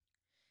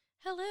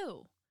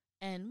Hello,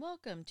 and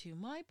welcome to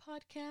my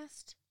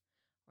podcast,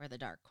 Where the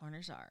Dark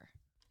Corners Are.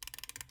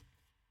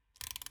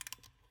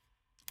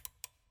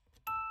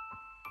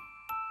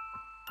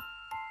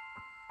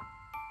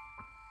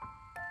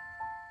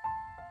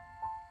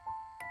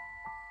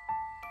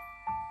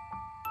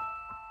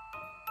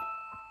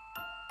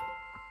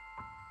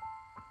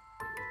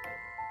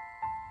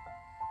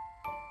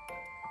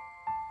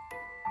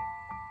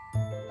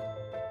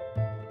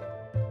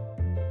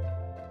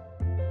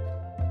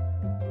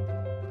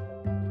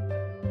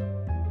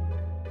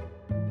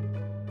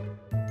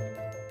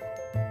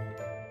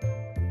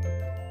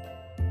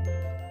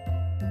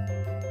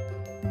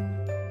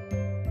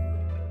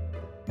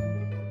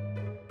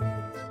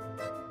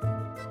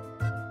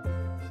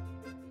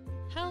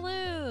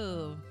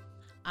 Hello,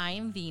 I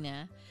am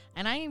Vina,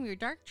 and I am your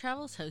Dark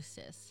Travels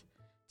hostess.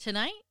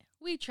 Tonight,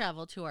 we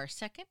travel to our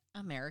second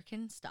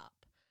American stop,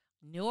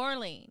 New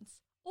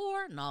Orleans,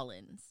 or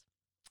Nolans.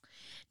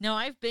 Now,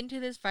 I've been to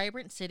this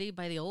vibrant city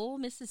by the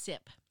old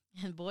Mississippi,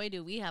 and boy,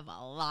 do we have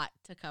a lot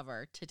to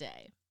cover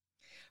today.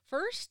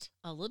 First,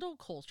 a little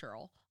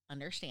cultural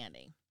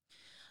understanding.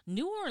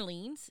 New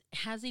Orleans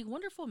has a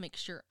wonderful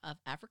mixture of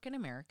African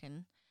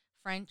American,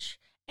 French,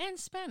 and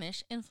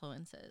Spanish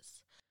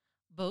influences.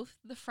 Both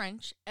the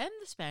French and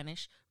the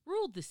Spanish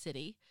ruled the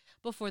city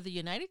before the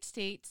United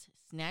States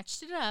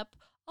snatched it up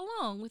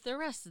along with the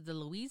rest of the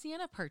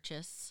Louisiana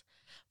Purchase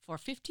for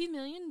 $15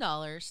 million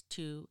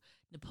to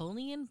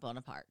Napoleon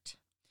Bonaparte.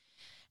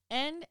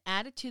 And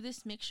added to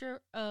this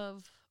mixture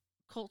of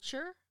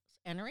culture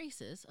and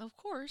races, of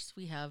course,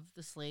 we have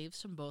the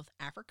slaves from both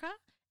Africa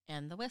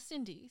and the West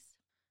Indies.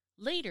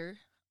 Later,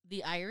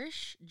 the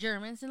Irish,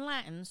 Germans, and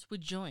Latins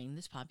would join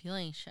this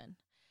population.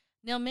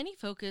 Now, many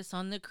focus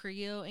on the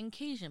Creole and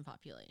Cajun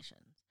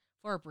populations.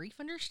 For a brief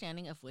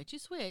understanding of which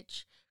is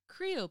which,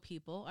 Creole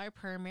people are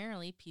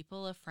primarily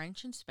people of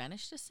French and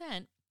Spanish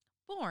descent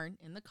born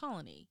in the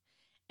colony.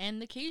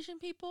 And the Cajun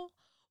people,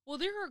 well,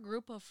 they're a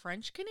group of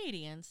French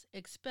Canadians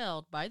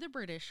expelled by the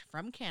British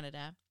from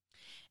Canada.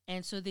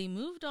 And so they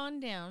moved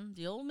on down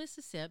the old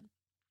Mississippi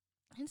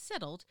and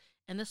settled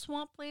in the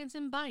swamplands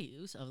and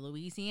bayous of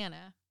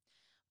Louisiana.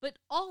 But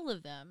all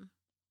of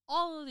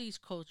these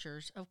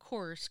cultures, of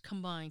course,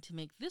 combine to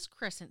make this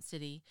Crescent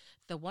City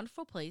the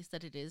wonderful place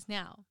that it is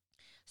now.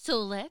 So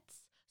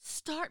let's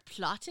start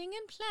plotting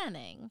and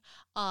planning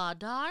our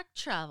dark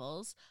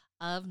travels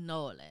of New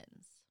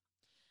Orleans.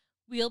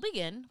 We'll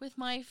begin with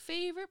my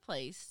favorite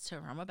place to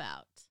roam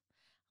about.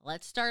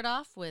 Let's start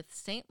off with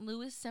St.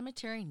 Louis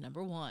Cemetery No.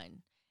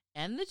 1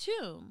 and the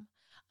tomb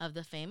of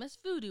the famous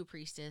voodoo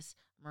priestess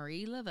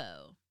Marie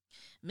Laveau.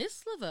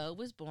 Miss Laveau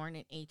was born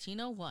in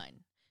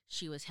 1801.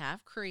 She was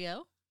half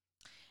Creole,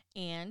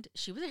 and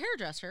she was a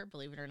hairdresser,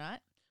 believe it or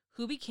not,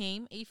 who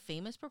became a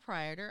famous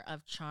proprietor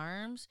of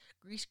charms,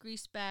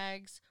 grease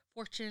bags,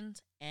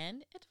 fortunes,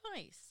 and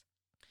advice.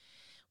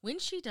 When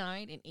she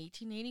died in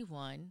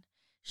 1881,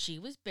 she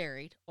was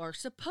buried, or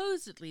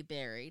supposedly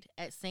buried,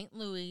 at St.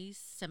 Louis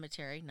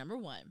Cemetery No.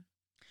 1.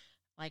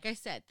 Like I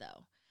said,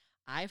 though,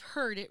 I've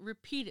heard it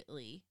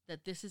repeatedly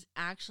that this is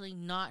actually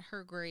not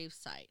her grave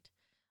site,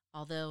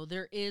 although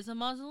there is a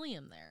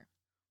mausoleum there,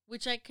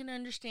 which I can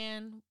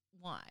understand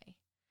why.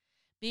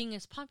 Being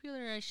as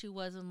popular as she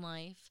was in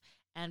life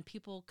and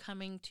people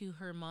coming to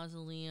her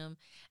mausoleum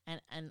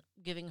and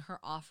giving her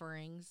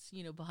offerings,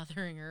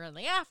 bothering her in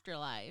the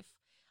afterlife,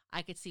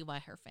 I could see why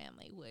her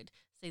family would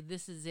say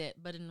this is it,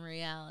 but in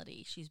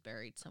reality, she's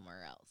buried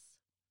somewhere else.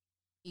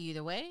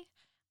 Either way,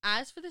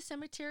 as for the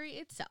cemetery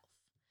itself,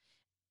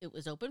 it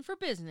was open for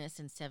business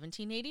in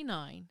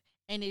 1789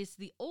 and is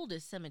the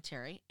oldest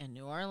cemetery in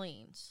New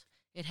Orleans.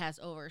 It has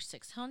over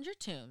 600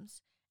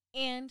 tombs,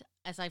 and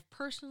as I've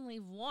personally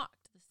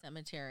walked the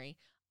cemetery,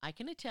 I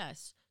can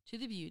attest to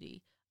the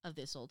beauty of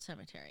this old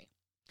cemetery.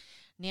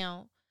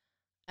 Now,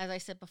 as I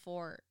said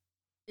before,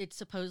 it's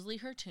supposedly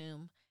her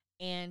tomb,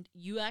 and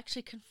you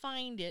actually can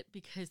find it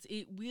because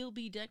it will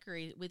be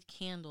decorated with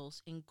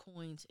candles and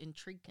coins and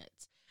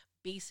trinkets.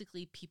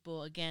 Basically,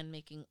 people, again,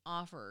 making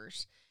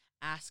offers,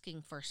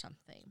 asking for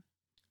something,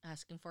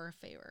 asking for a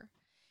favor.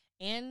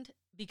 And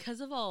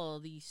because of all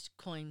of these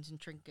coins and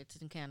trinkets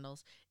and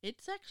candles,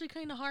 it's actually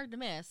kind of hard to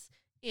miss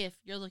if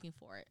you're looking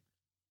for it.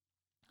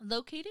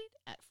 Located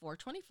at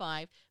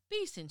 425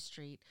 Basin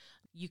Street,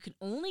 you can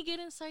only get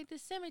inside the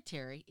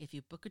cemetery if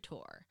you book a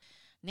tour.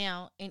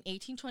 Now, in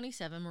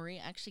 1827, Marie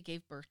actually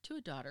gave birth to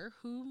a daughter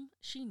whom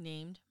she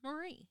named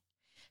Marie.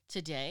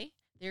 Today,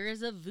 there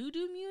is a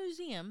voodoo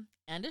museum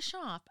and a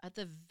shop at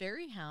the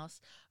very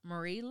house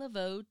Marie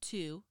Laveau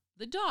II,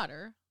 the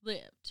daughter,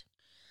 lived.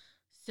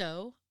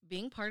 So,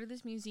 being part of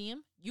this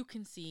museum, you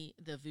can see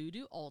the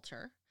voodoo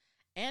altar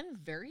and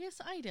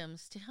various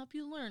items to help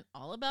you learn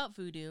all about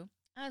voodoo,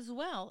 as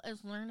well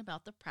as learn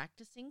about the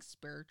practicing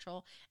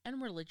spiritual and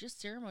religious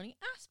ceremony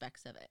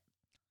aspects of it.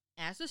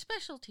 As a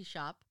specialty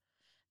shop,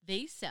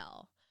 they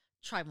sell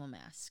tribal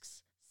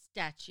masks,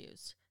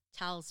 statues,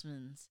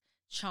 talismans,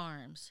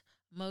 charms,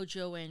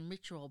 mojo and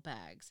ritual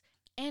bags,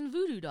 and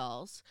voodoo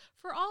dolls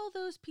for all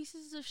those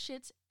pieces of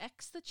shit's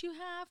ex that you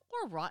have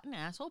or rotten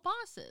asshole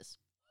bosses.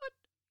 What,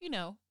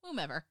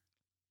 whomever.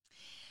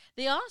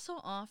 They also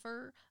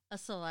offer a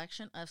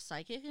selection of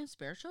psychic and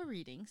spiritual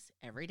readings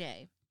every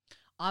day.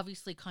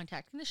 Obviously,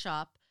 contacting the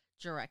shop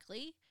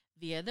directly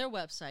via their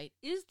website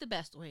is the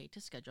best way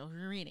to schedule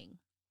your reading.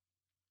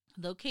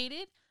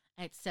 Located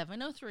at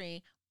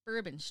 703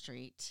 Bourbon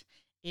Street,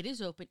 it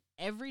is open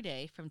every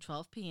day from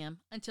 12 p.m.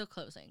 until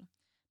closing.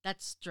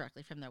 That's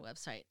directly from their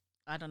website.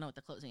 I don't know what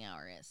the closing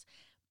hour is.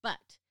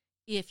 But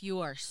if you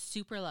are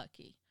super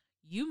lucky,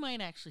 you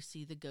might actually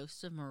see the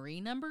ghosts of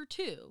Marie number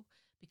 2,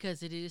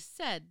 because it is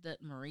said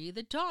that Marie,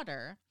 the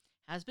daughter,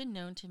 has been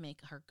known to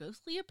make her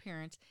ghostly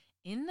appearance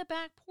in the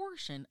back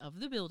portion of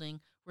the building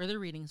where the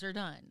readings are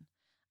done.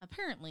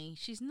 Apparently,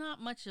 she's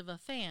not much of a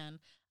fan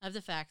of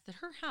the fact that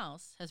her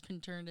house has been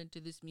turned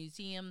into this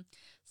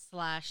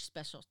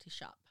museum/specialty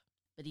shop.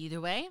 But either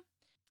way,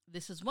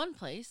 this is one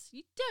place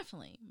you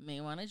definitely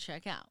may want to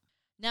check out.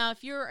 Now,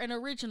 if you're an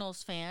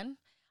Originals fan,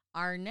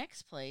 our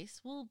next place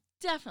will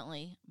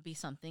definitely be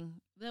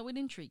something that would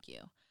intrigue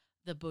you.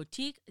 The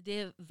Boutique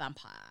des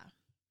Vampires.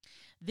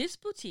 This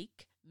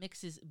boutique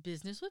mixes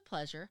business with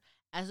pleasure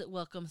as it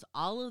welcomes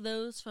all of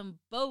those from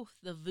both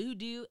the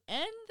voodoo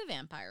and the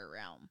vampire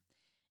realm.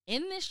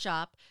 In this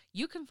shop,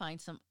 you can find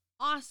some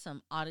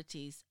awesome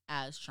oddities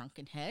as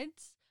shrunken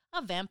heads,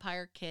 a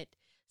vampire kit,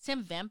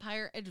 some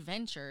vampire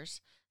adventures,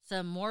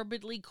 some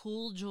morbidly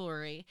cool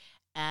jewelry,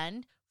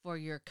 and for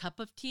your cup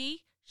of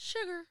tea,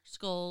 sugar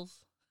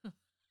skulls.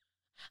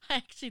 I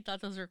actually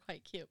thought those were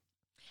quite cute.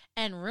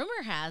 And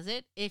rumor has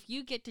it, if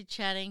you get to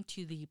chatting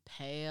to the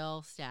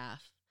Pale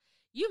staff,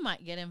 you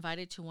might get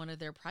invited to one of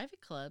their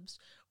private clubs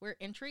where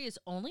entry is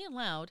only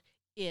allowed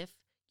if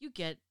you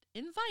get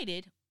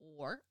invited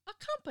or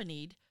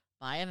accompanied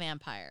by a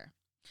vampire.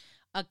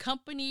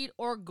 Accompanied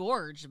or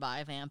gorged by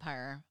a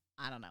vampire,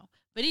 I don't know.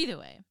 But either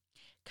way,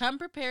 come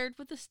prepared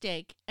with a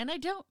steak, and I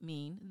don't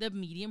mean the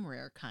medium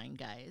rare kind,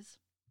 guys.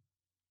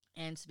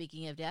 And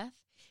speaking of death,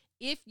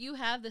 if you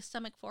have the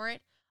stomach for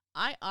it,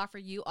 I offer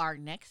you our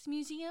next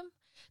museum,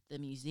 the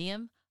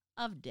Museum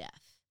of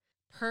Death.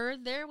 Per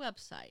their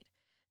website,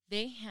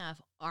 they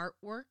have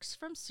artworks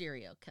from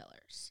serial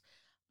killers,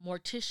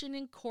 mortician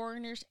and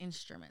coroner's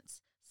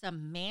instruments,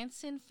 some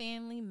Manson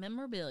family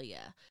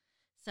memorabilia,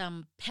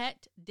 some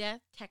pet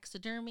death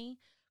taxidermy,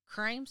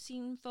 crime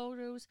scene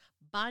photos,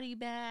 body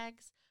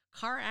bags,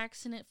 car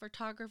accident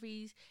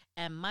photographies,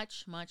 and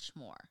much, much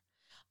more.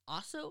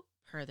 Also,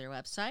 per their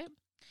website,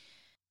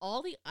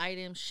 all the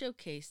items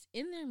showcased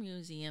in their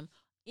museum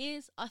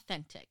is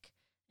authentic.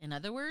 In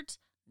other words,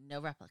 no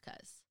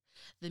replicas.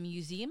 The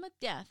Museum of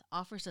Death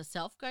offers a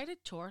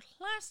self-guided tour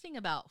lasting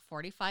about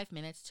 45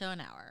 minutes to an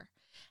hour.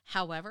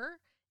 However,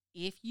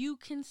 if you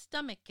can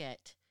stomach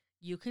it,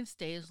 you can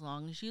stay as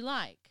long as you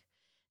like.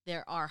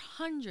 There are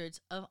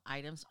hundreds of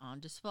items on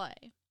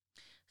display.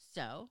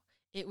 So,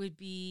 it would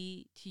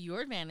be to your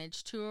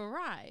advantage to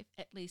arrive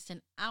at least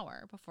an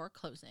hour before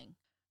closing.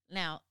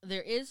 Now,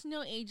 there is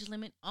no age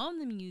limit on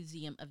the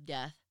Museum of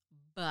Death,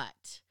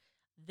 but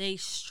they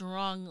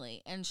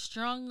strongly, and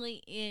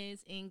strongly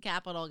is in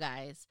capital,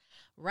 guys,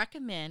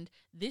 recommend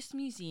this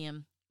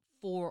museum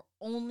for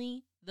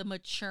only the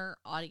mature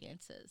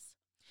audiences,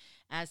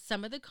 as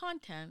some of the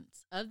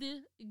contents of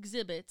the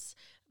exhibits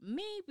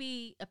may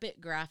be a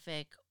bit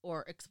graphic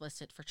or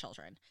explicit for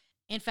children.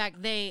 In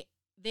fact, they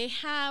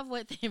have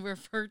what they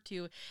refer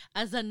to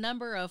as a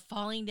number of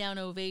falling down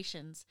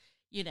ovations,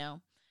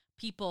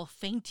 people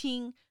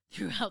fainting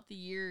throughout the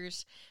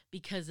years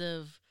because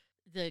of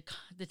the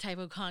type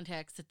of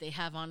context that they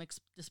have on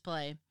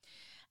display.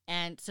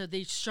 And so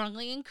they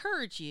strongly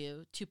encourage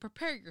you to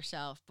prepare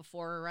yourself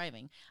before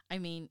arriving. I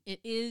mean, it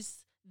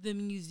is the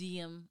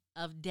Museum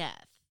of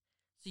Death.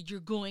 So you're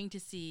going to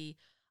see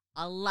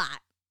a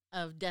lot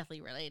of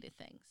deathly related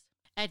things.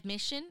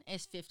 Admission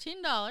is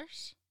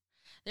 $15.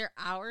 Their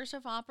hours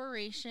of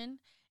operation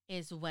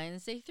is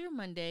Wednesday through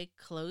Monday,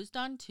 closed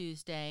on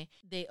Tuesday.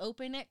 They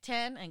open at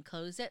 10 and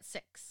close at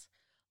 6.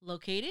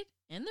 Located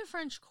in the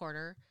French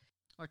Quarter,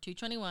 or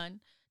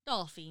 221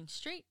 Dauphine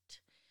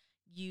Street.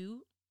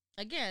 You,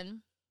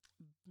 again,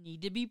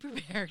 need to be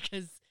prepared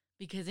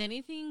because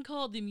anything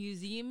called the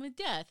Museum of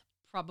Death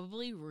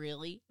probably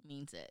really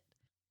means it.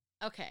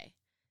 Okay,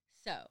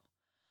 so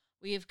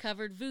we have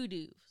covered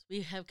voodoos,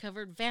 we have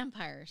covered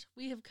vampires,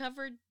 we have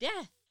covered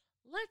death.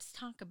 Let's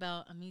talk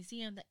about a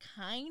museum that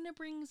kind of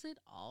brings it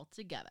all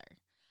together.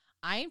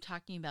 I am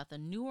talking about the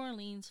New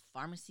Orleans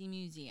Pharmacy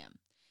Museum.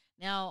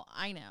 Now,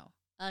 I know,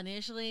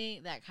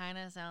 initially that kind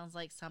of sounds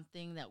like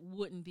something that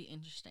wouldn't be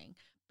interesting.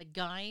 But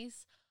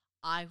guys,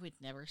 I would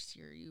never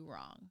steer you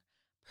wrong.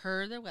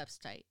 Per their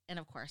website, and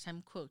of course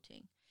I'm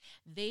quoting,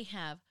 they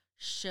have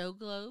show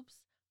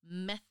globes,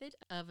 method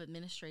of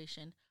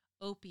administration,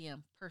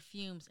 opium,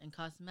 perfumes and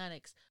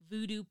cosmetics,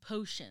 voodoo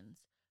potions,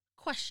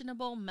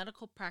 questionable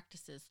medical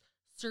practices,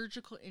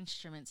 surgical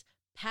instruments,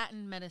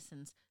 patent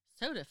medicines,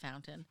 soda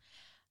fountain,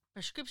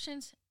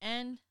 prescriptions,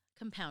 and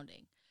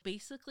compounding.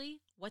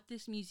 Basically, what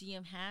this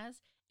museum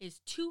has is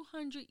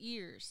 200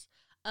 years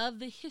of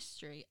the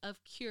history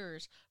of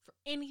cures for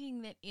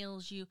anything that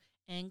ails you,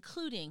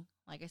 including,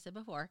 like I said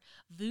before,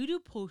 voodoo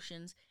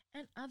potions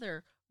and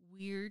other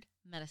weird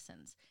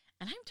medicines.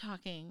 And I'm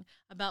talking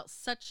about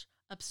such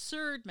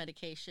absurd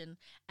medication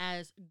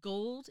as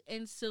gold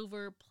and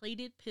silver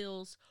plated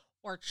pills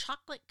or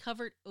chocolate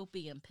covered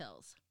opium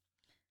pills.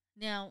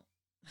 Now,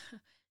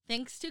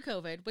 thanks to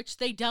COVID, which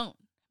they don't,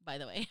 by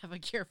the way, have a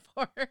cure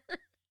for,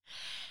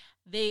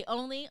 they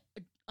only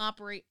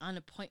operate on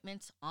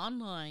appointments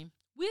online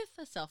with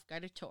a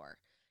self-guided tour.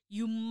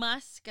 You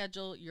must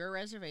schedule your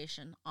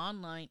reservation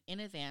online in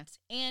advance,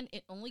 and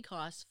it only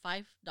costs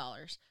 $5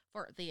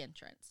 for the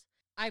entrance.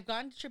 I've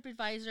gone to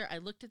TripAdvisor, I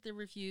looked at the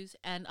reviews,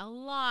 and a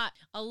lot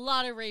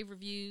of rave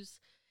reviews,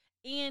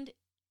 and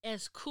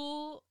as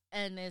cool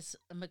and as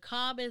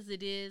macabre as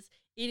it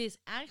is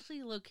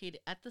actually located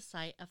at the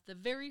site of the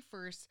very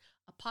first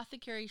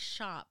apothecary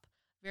shop,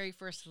 very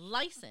first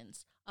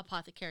licensed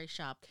apothecary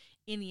shop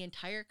in the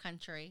entire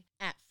country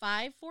at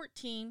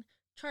 514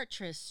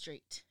 Chartres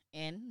Street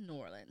in New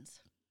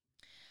Orleans.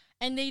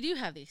 And they do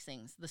have these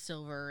things, the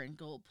silver and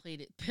gold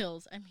plated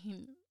pills. I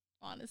mean,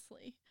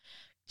 honestly,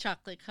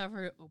 chocolate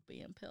covered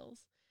opium pills.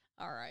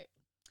 All right.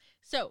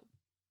 So,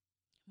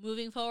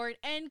 moving forward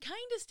and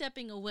kind of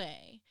stepping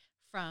away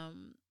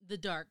from the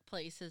dark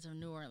places of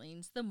New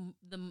Orleans, the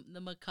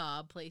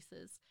macabre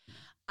places,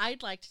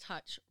 I'd like to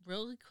touch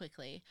really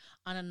quickly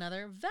on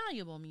another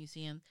valuable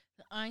museum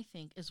that I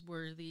think is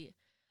worthy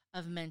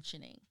of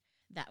mentioning.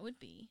 That would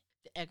be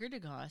the Edgar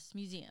Degas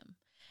Museum.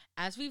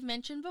 As we've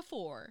mentioned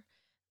before,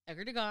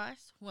 Edgar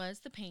Degas was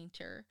the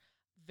painter,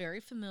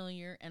 very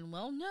familiar and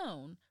well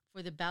known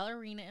for the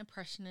ballerina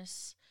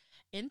impressionists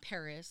in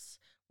Paris,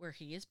 where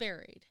he is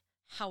buried.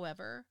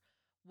 However,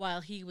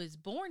 while he was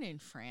born in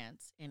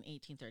France in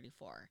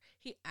 1834,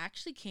 he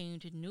actually came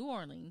to New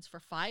Orleans for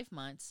 5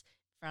 months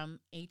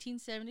from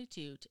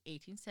 1872 to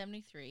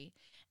 1873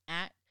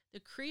 at the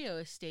Creole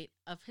estate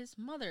of his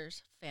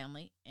mother's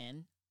family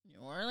in New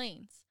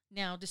Orleans.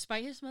 Now,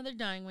 despite his mother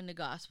dying when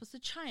Degas was a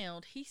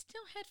child, he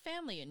still had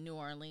family in New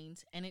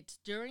Orleans, and it's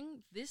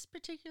during this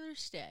particular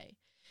stay,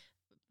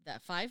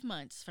 that 5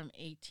 months from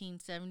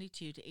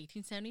 1872 to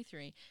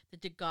 1873,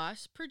 that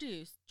Degas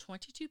produced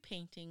 22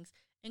 paintings,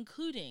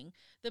 including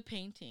the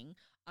painting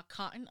A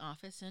Cotton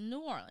Office in New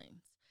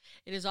Orleans.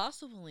 It is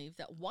also believed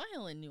that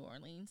while in New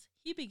Orleans,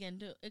 he began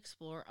to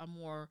explore a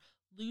more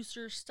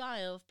looser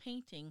style of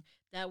painting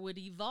that would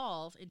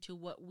evolve into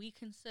what we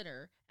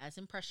consider as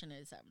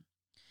Impressionism.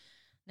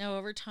 Now,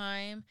 over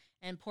time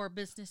and poor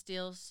business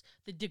deals,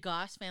 the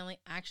Degas family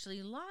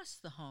actually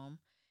lost the home,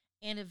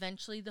 and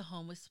eventually the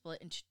home was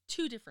split into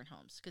 2 different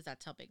homes because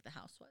that's how big the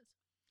house was.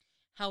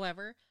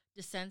 However,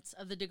 descendants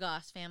of the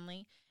Degas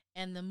family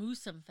and the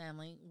Mousson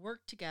family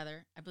worked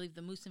together. I believe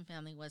the Mousson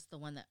family was the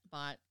one that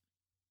bought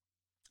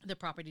the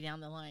property down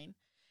the line.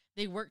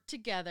 They worked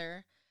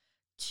together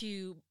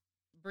to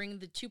bring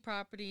the 2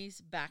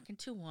 properties back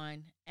into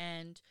one,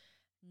 and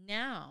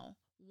now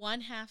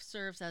one half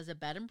serves as a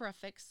bed and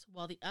breakfast,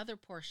 while the other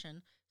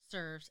portion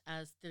serves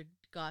as the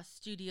Degas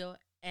studio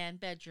and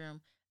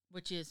bedroom,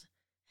 which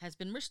has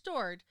been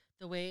restored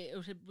the way it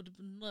would have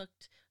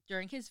looked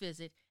during his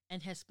visit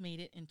and has made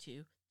it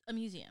into a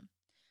museum.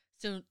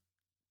 So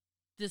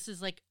this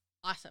is like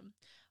awesome.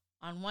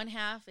 On one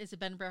half is a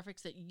bed and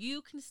breakfast that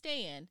you can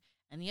stay in,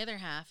 and the other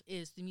half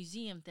is the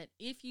museum that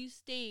if you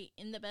stay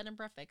in the bed and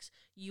breakfast,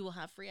 you will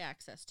have free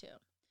access to.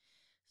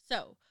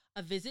 So,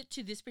 a visit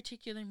to this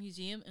particular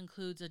museum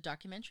includes a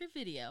documentary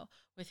video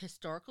with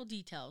historical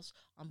details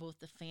on both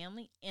the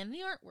family and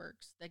the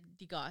artworks that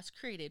Degas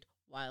created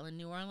while in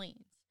New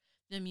Orleans.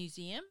 The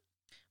museum,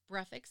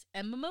 breakfast,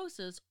 and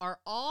mimosas are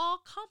all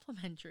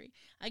complimentary,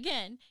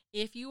 again,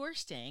 if you are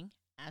staying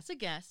as a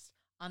guest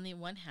on the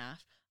one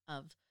half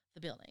of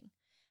the building.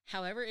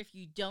 However, if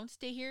you don't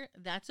stay here,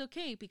 that's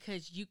okay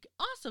because you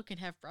also can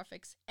have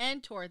breakfast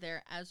and tour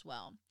there as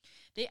well.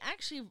 They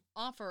actually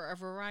offer a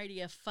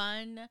variety of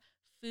fun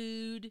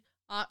food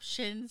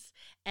options,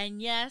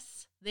 and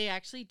yes, they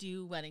actually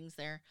do weddings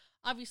there.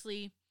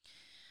 Obviously,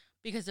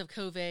 because of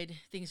COVID,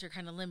 things are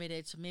kind of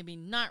limited, so maybe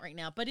not right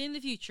now, but in the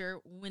future,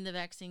 when the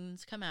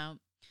vaccines come out,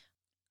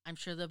 I'm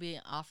sure they'll be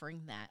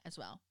offering that as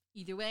well.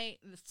 Either way,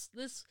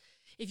 this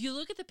if you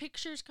look at the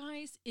pictures,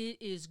 guys, it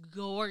is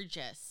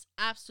gorgeous.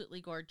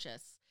 Absolutely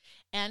gorgeous.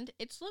 And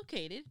it's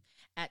located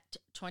at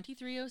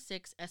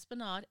 2306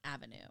 Esplanade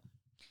Avenue.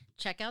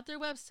 Check out their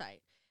website,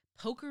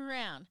 poke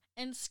around,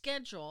 and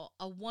schedule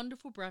a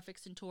wonderful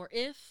breakfast and tour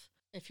if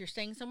you're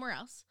staying somewhere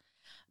else.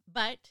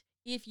 But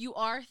if you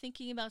are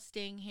thinking about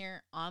staying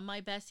here on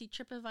My Bessie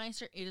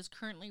TripAdvisor, it is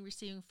currently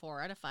receiving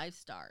 4 out of 5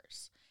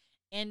 stars.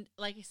 And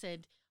like I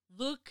said,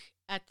 look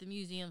at the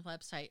museum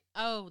website.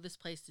 Oh, this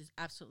place is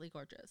absolutely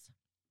gorgeous.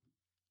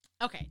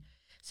 Okay,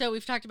 so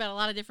we've talked about a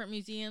lot of different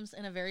museums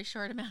in a very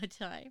short amount of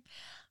time.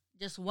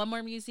 Just one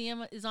more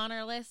museum is on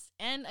our list.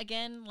 And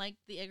again, like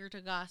the Edgar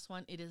Degas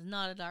one, it is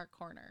not a dark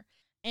corner.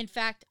 In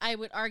fact, I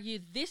would argue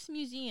this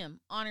museum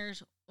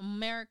honors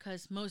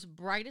America's most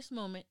brightest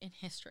moment in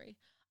history.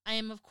 I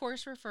am, of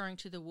course, referring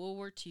to the World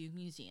War II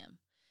Museum.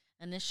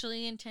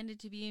 Initially intended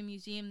to be a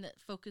museum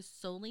that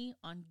focused solely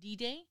on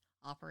D-Day,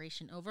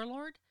 Operation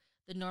Overlord,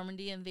 the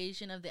Normandy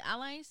invasion of the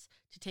Allies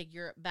to take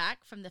Europe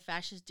back from the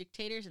fascist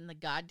dictators and the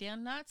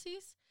goddamn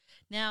Nazis.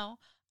 Now,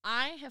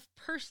 I have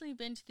personally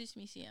been to this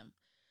museum.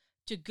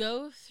 To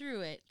go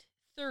through it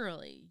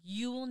thoroughly,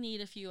 you will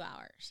need a few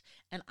hours.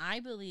 And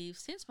I believe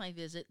since my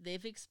visit,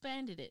 they've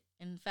expanded it.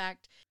 In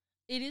fact,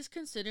 it is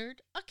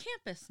considered a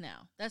campus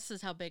now. That's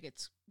just how big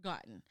it's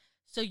gotten.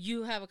 So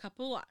you have a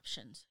couple of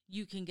options.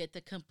 You can get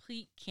the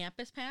complete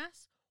campus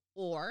pass,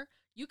 or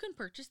you can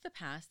purchase the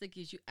pass that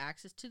gives you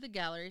access to the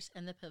galleries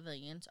and the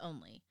pavilions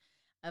only.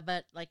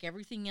 But like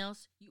everything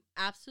else, you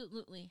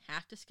absolutely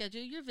have to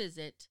schedule your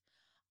visit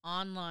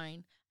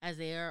online, as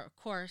they are, of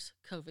course,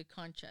 COVID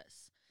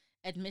conscious.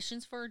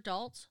 Admissions for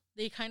adults,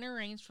 they kind of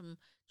range from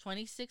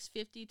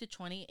 $26.50 to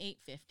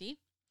 $28.50.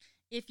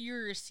 If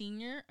you're a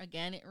senior,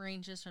 again, it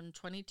ranges from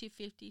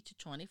 $22.50 to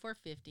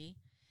 $24.50.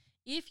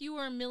 If you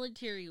are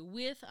military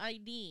with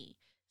ID,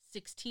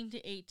 $16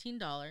 to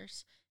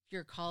 $18. If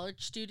you're a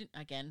college student,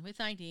 again with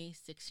ID,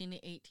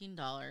 $16 to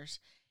 $18.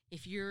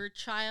 If you're a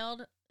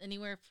child,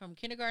 anywhere from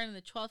kindergarten to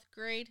the 12th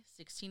grade,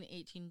 $16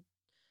 to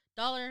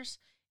 $18.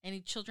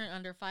 Any children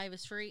under 5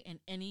 is free, and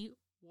any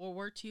World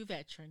War II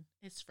veteran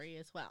is free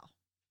as well.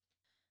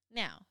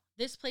 Now,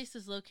 this place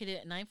is located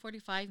at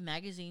 945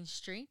 Magazine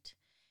Street.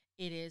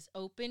 It is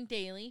open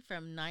daily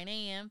from 9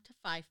 a.m. to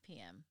 5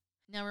 p.m.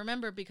 Now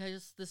remember,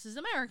 because this is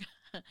America,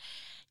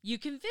 you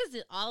can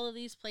visit all of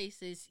these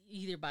places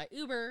either by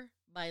Uber,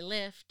 by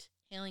Lyft,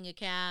 hailing a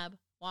cab,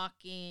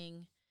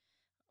 walking,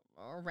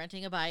 or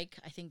renting a bike.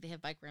 I think they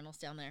have bike rentals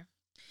down there.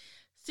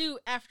 So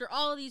after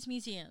all of these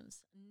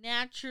museums,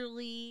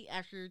 naturally,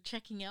 after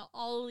checking out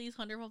all of these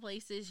wonderful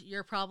places,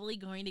 you're probably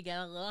going to get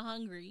a little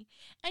hungry,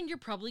 and you're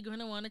probably going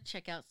to want to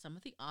check out some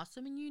of the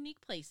awesome and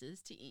unique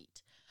places to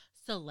eat.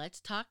 So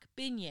let's talk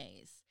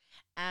beignets,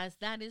 as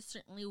that is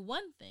certainly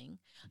one thing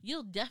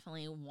you'll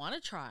definitely want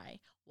to try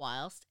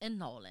whilst in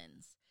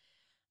Nolens.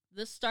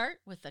 Let's start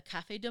with the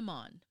Café du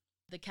Monde.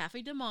 The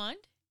Café du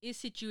Monde is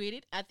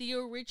situated at the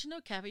original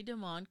Café du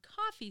Monde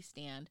coffee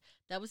stand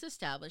that was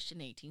established in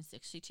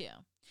 1862.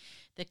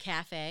 The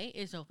cafe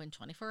is open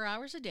 24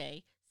 hours a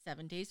day,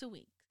 7 days a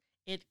week.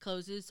 It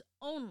closes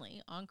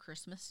only on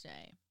Christmas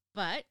Day.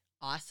 But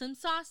awesome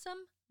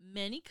sauceum,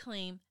 many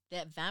claim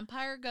that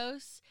vampire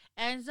ghosts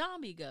and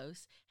zombie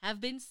ghosts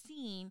have been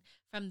seen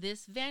from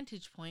this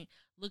vantage point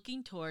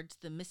looking towards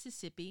the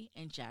Mississippi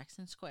and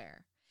Jackson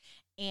Square.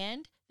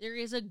 And there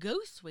is a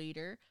ghost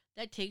waiter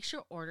that takes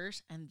your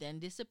orders and then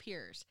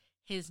disappears.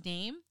 His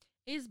name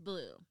is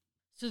Blue.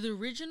 So the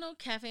original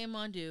Café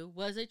Mondu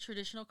was a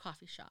traditional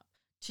coffee shop.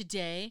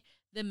 Today,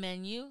 the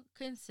menu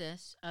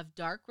consists of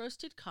dark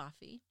roasted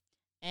coffee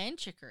and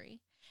chicory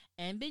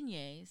and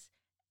beignets,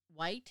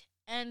 white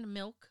and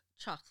milk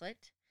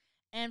chocolate,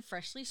 and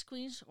freshly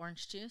squeezed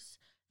orange juice.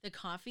 The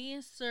coffee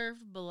is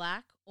served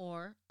black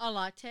or a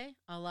latte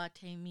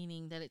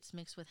meaning that it's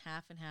mixed with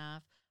half and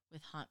half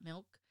with hot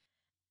milk.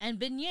 And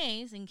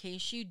beignets, in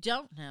case you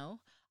don't know,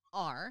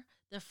 are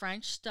the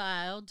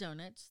French-style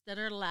donuts that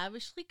are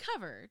lavishly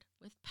covered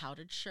with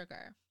powdered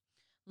sugar.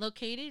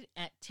 Located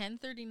at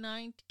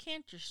 1039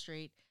 Cantor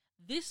Street,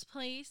 this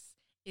place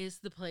is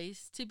the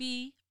place to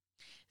be.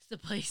 It's the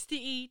place to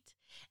eat.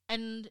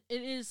 And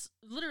it is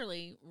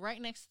literally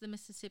right next to the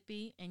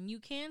Mississippi, and you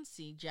can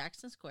see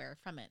Jackson Square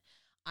from it.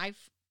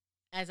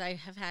 As I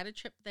have had a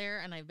trip there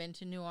and I've been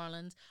to New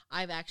Orleans,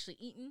 I've actually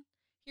eaten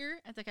here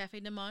at the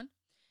Café du Monde.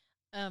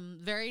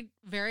 Very,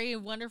 very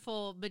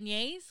wonderful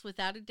beignets,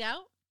 without a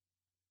doubt.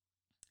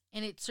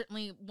 And it's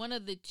certainly one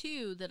of the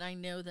two that I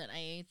know that I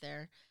ate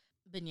there,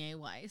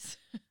 beignet-wise.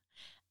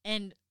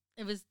 And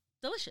it was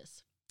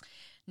delicious.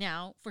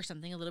 Now, for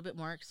something a little bit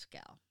more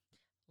upscale,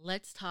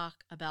 let's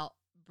talk about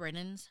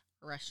Brennan's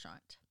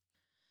Restaurant.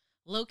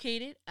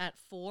 Located at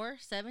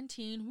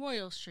 417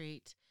 Royal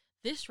Street,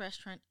 this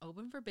restaurant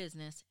opened for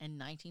business in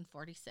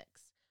 1946,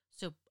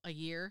 so a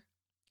year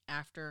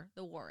after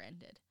the war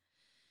ended.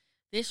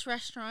 This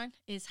restaurant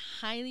is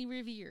highly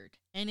revered,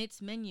 and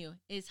its menu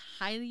is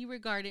highly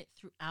regarded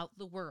throughout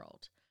the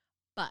world.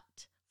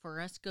 But for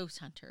us ghost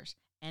hunters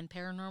and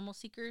paranormal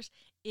seekers,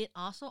 it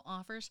also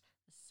offers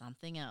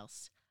something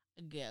else: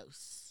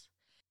 ghosts.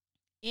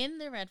 In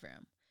the Red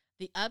Room,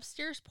 the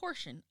upstairs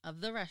portion of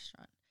the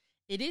restaurant,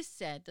 it is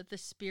said that the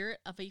spirit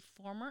of a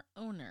former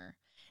owner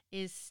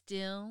is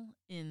still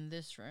in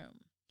this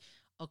room.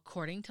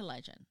 According to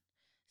legend,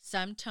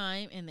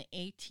 sometime in the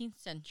 18th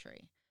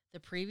century, the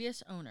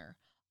previous owner,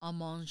 a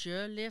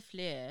Monsieur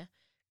Lefleur,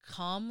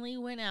 calmly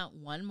went out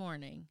one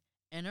morning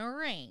and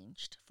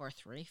arranged for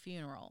 3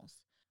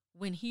 funerals.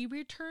 When he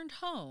returned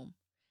home,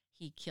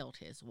 he killed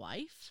his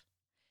wife,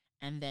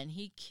 and then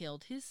he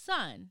killed his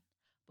son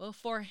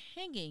before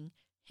hanging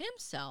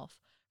himself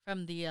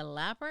from the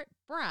elaborate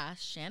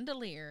brass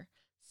chandelier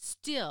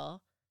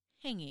still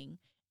hanging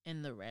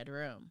in the Red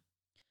Room.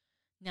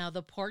 Now,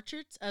 the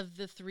portraits of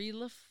the 3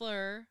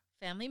 Lefleur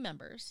family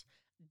members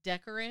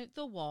decorate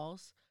the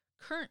walls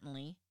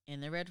currently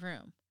in the Red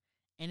Room,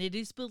 and it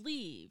is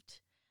believed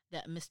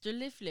that Mr.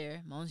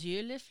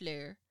 Monsieur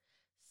Lefleur,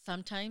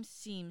 sometimes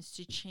seems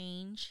to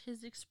change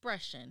his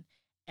expression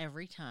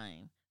every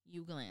time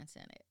you glance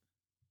at it.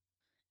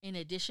 In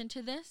addition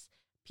to this,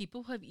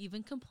 people have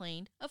even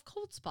complained of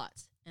cold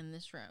spots in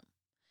this room.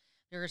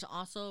 There is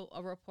also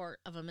a report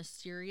of a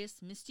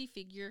mysterious, misty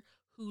figure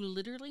who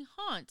literally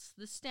haunts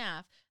the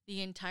staff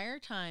the entire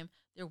time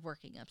they're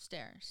working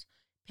upstairs.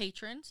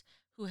 Patrons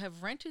who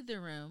have rented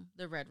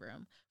the Red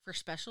Room, for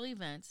special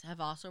events have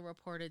also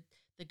reported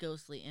the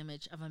ghostly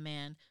image of a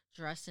man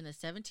dressed in a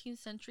 17th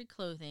century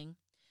clothing,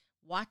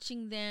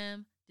 watching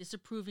them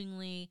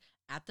disapprovingly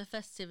at the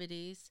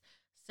festivities.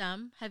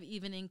 Some have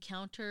even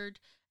encountered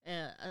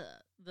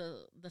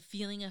the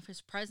feeling of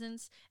his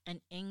presence,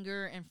 an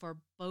anger and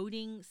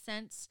foreboding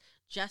sense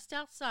just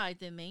outside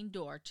the main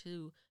door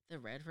to the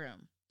Red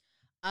Room.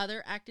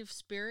 Other active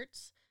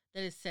spirits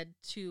that is said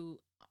to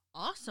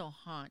also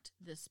haunt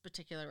this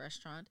particular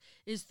restaurant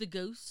is the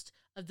ghost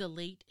of the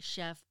late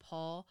chef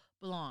Paul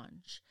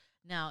Blanche.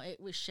 Now, it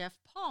was Chef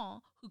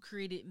Paul who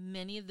created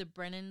many of the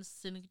Brennan's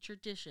signature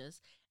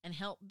dishes and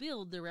helped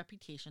build the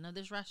reputation of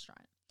this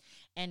restaurant.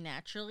 And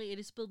naturally, it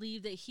is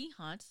believed that he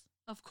haunts,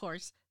 of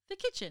course, the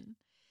kitchen.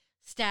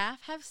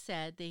 Staff have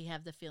said they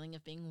have the feeling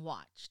of being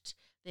watched,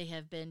 they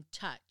have been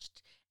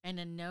touched, and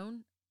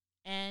an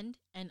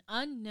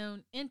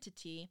unknown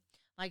entity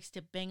likes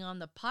to bang on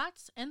the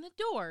pots and the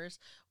doors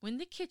when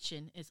the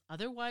kitchen is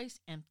otherwise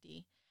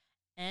empty.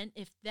 And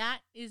if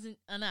that isn't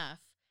enough,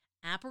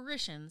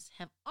 apparitions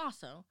have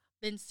also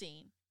been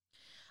seen.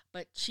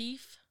 But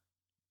Chef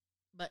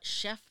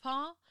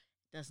Paul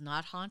does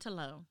not haunt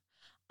alone.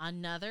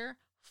 Another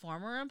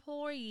former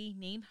employee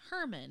named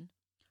Herman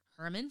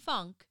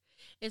Funk,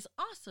 is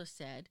also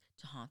said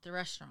to haunt the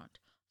restaurant.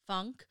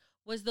 Funk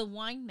was the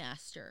wine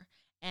master,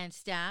 and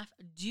staff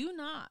do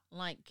not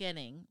like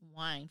getting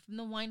wine from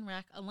the wine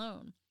rack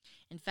alone.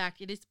 In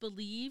fact, it is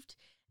believed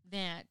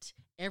that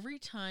every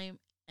time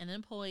an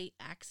employee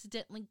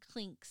accidentally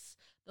clinks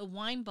the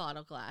wine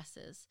bottle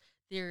glasses,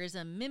 there is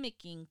a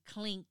mimicking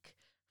clink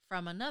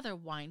from another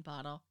wine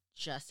bottle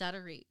just out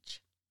of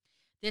reach.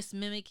 This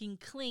mimicking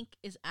clink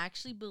is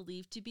actually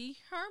believed to be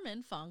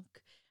Herman Funk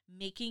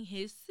making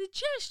his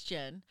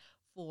suggestion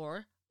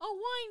for a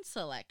wine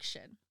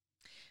selection.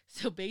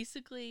 So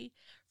basically,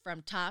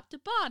 from top to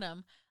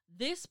bottom,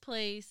 this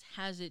place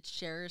has its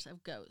shares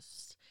of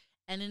ghosts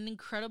and an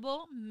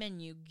incredible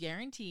menu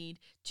guaranteed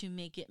to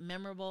make it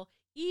memorable,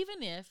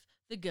 even if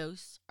the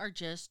ghosts are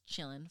just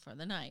chilling for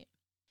the night.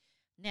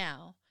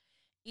 Now,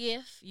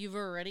 if you've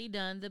already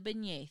done the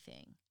beignet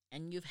thing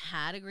and you've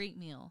had a great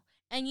meal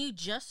and you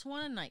just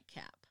want a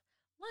nightcap,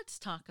 let's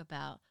talk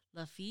about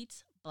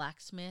Lafitte's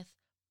Blacksmith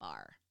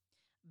Bar.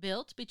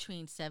 Built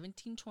between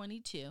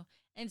 1722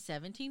 and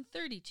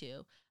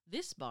 1732,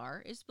 this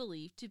bar is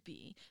believed to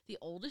be the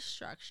oldest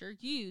structure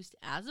used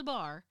as a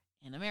bar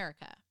in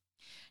America.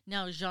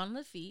 Now, Jean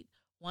Lafitte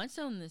once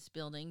owned this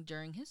building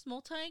during his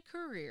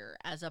multi-career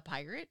as a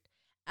pirate,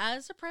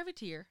 as a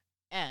privateer,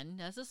 and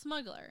as a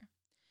smuggler.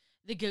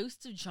 The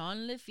ghost of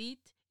Jean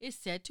Lafitte is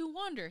said to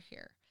wander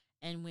here,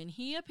 and when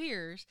he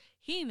appears,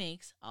 he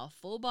makes a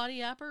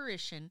full-body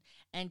apparition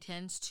and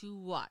tends to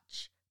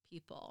watch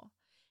people.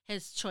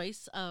 His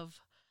choice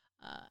of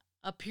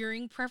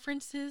appearing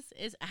preferences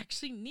is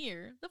actually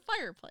near the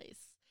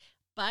fireplace,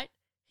 but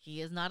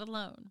he is not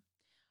alone.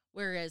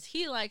 Whereas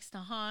he likes to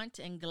haunt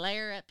and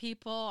glare at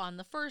people on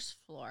the first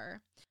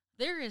floor,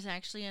 there is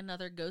actually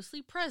another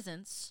ghostly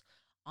presence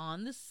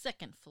on the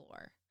second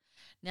floor.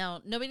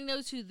 Now, nobody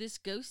knows who this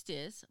ghost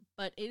is,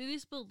 but it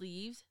is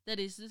believed that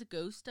it is the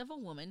ghost of a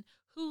woman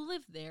who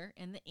lived there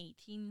in the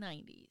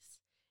 1890s.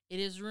 It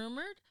is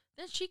rumored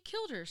that she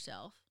killed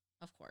herself,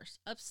 of course,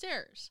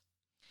 upstairs.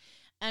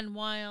 And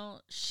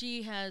while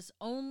she has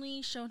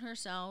only shown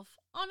herself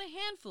on a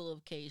handful of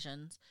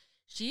occasions,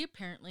 she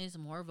apparently is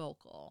more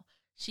vocal.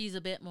 She's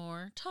a bit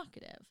more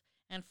talkative.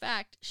 In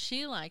fact,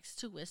 she likes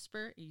to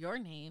whisper your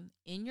name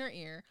in your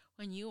ear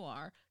when you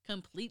are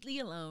completely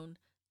alone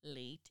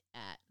late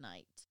at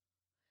night.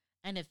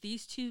 And if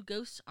these two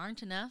ghosts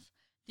aren't enough,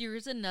 there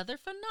is another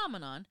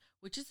phenomenon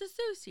which is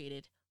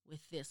associated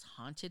with this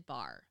haunted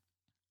bar.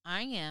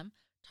 I am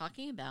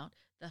talking about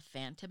the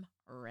phantom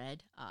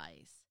red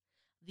eyes.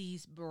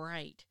 These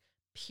bright,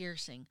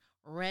 piercing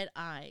red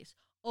eyes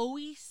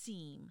always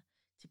seem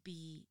to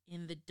be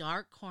in the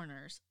dark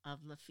corners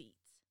of Lafitte's.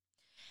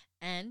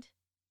 And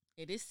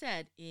it is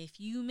said if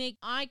you make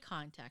eye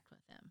contact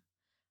with them,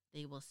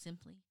 they will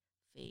simply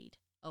fade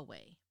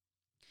away.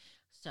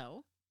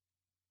 So,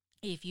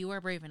 if you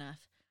are brave enough,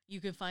 you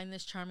can find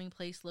this charming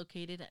place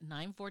located at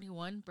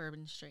 941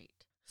 Bourbon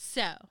Street.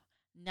 So,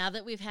 now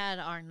that we've had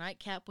our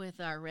nightcap with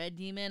our red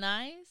demon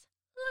eyes,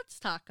 let's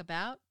talk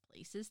about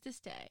places to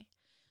stay.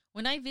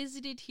 When I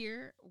visited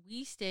here,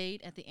 we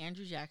stayed at the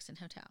Andrew Jackson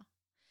Hotel.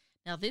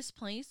 Now, this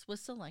place was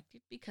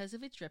selected because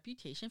of its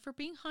reputation for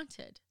being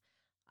haunted.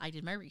 I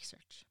did my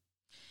research.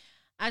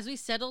 As we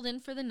settled in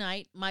for the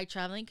night, my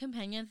traveling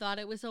companion thought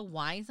it was a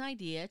wise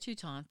idea to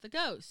taunt the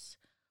ghosts.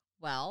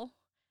 Well,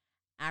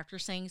 after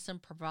saying some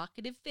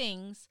provocative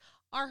things,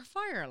 our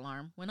fire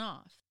alarm went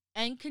off.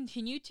 and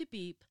continued to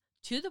beep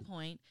to the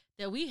point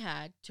that we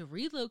had to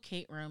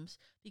relocate rooms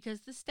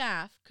because the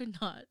staff could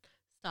not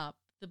stop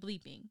the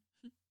bleeping.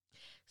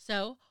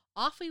 So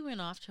off we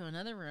went off to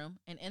another room,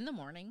 and in the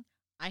morning,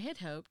 I had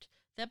hoped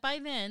that by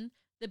then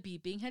the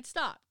beeping had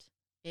stopped.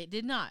 It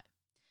did not.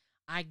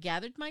 I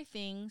gathered my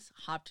things,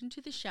 hopped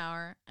into the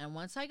shower, and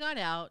once I got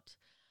out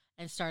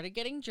and started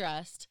getting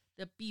dressed,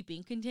 the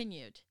beeping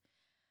continued.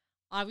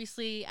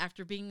 Obviously,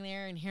 after being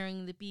there and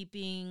hearing the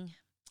beeping,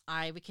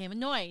 I became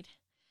annoyed.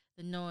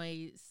 The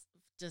noise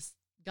just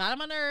got on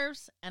my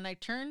nerves, and I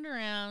turned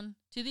around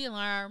to the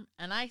alarm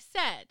and I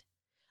said,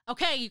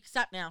 "Okay, you can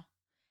stop now."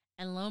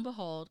 And lo and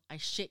behold, I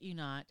shit you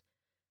not,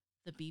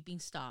 the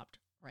beeping stopped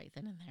right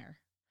then and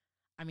there.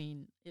 I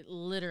mean, it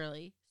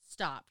literally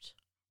stopped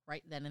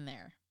right then and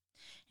there.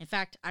 In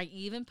fact, I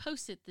even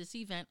posted this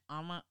event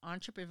on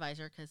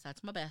TripAdvisor because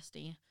that's my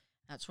bestie.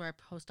 That's where I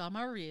post all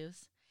my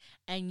reviews.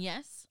 And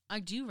yes, I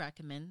do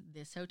recommend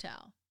this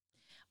hotel.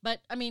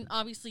 But, I mean,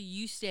 obviously,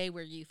 you stay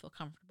where you feel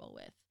comfortable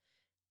with.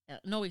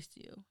 And always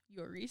do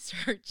your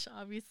research,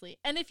 obviously.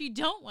 And if you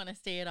don't want to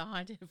stay at a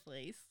haunted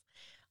place,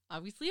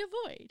 obviously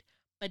avoid.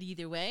 But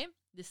either way,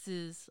 this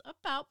is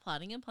about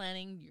plotting and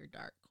planning your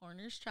Dark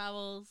Corners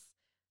travels.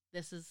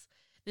 It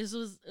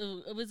was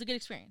a good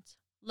experience.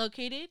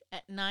 Located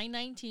at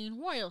 919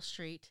 Royal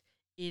Street,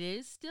 it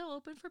is still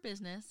open for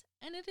business,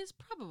 and it is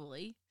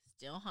probably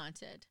still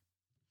haunted.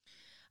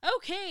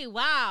 Okay,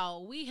 wow,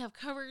 we have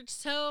covered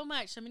so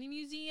much. So many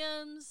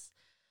museums,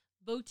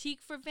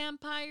 boutique for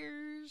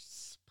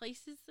vampires,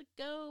 places to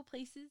go,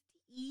 places to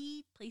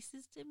eat,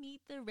 places to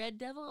meet the Red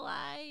Devil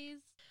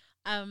Eyes.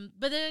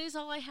 But that is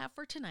all I have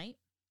for tonight.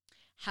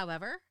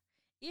 However,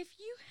 if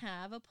you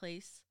have a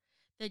place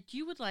that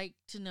you would like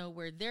to know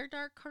where their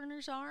dark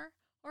corners are,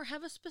 or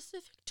have a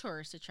specific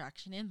tourist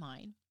attraction in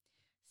mind,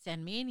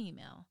 send me an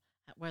email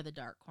at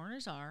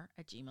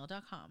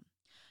wherethedarkcornersaре@gmail.com.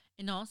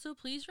 And also,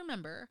 please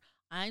remember,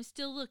 I'm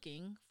still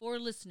looking for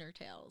listener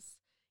tales.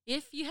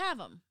 If you have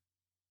them,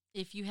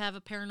 if you have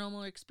a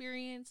paranormal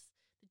experience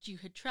that you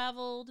had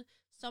traveled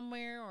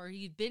somewhere or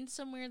you'd been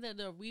somewhere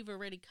that we've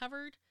already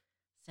covered,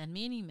 send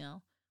me an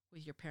email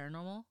with your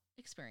paranormal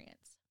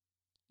experience.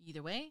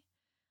 Either way,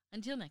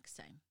 until next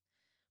time,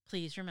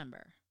 please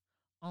remember,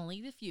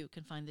 only the few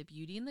can find the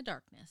beauty in the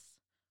darkness,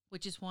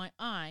 which is why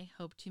I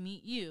hope to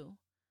meet you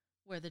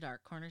where the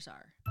dark corners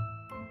are.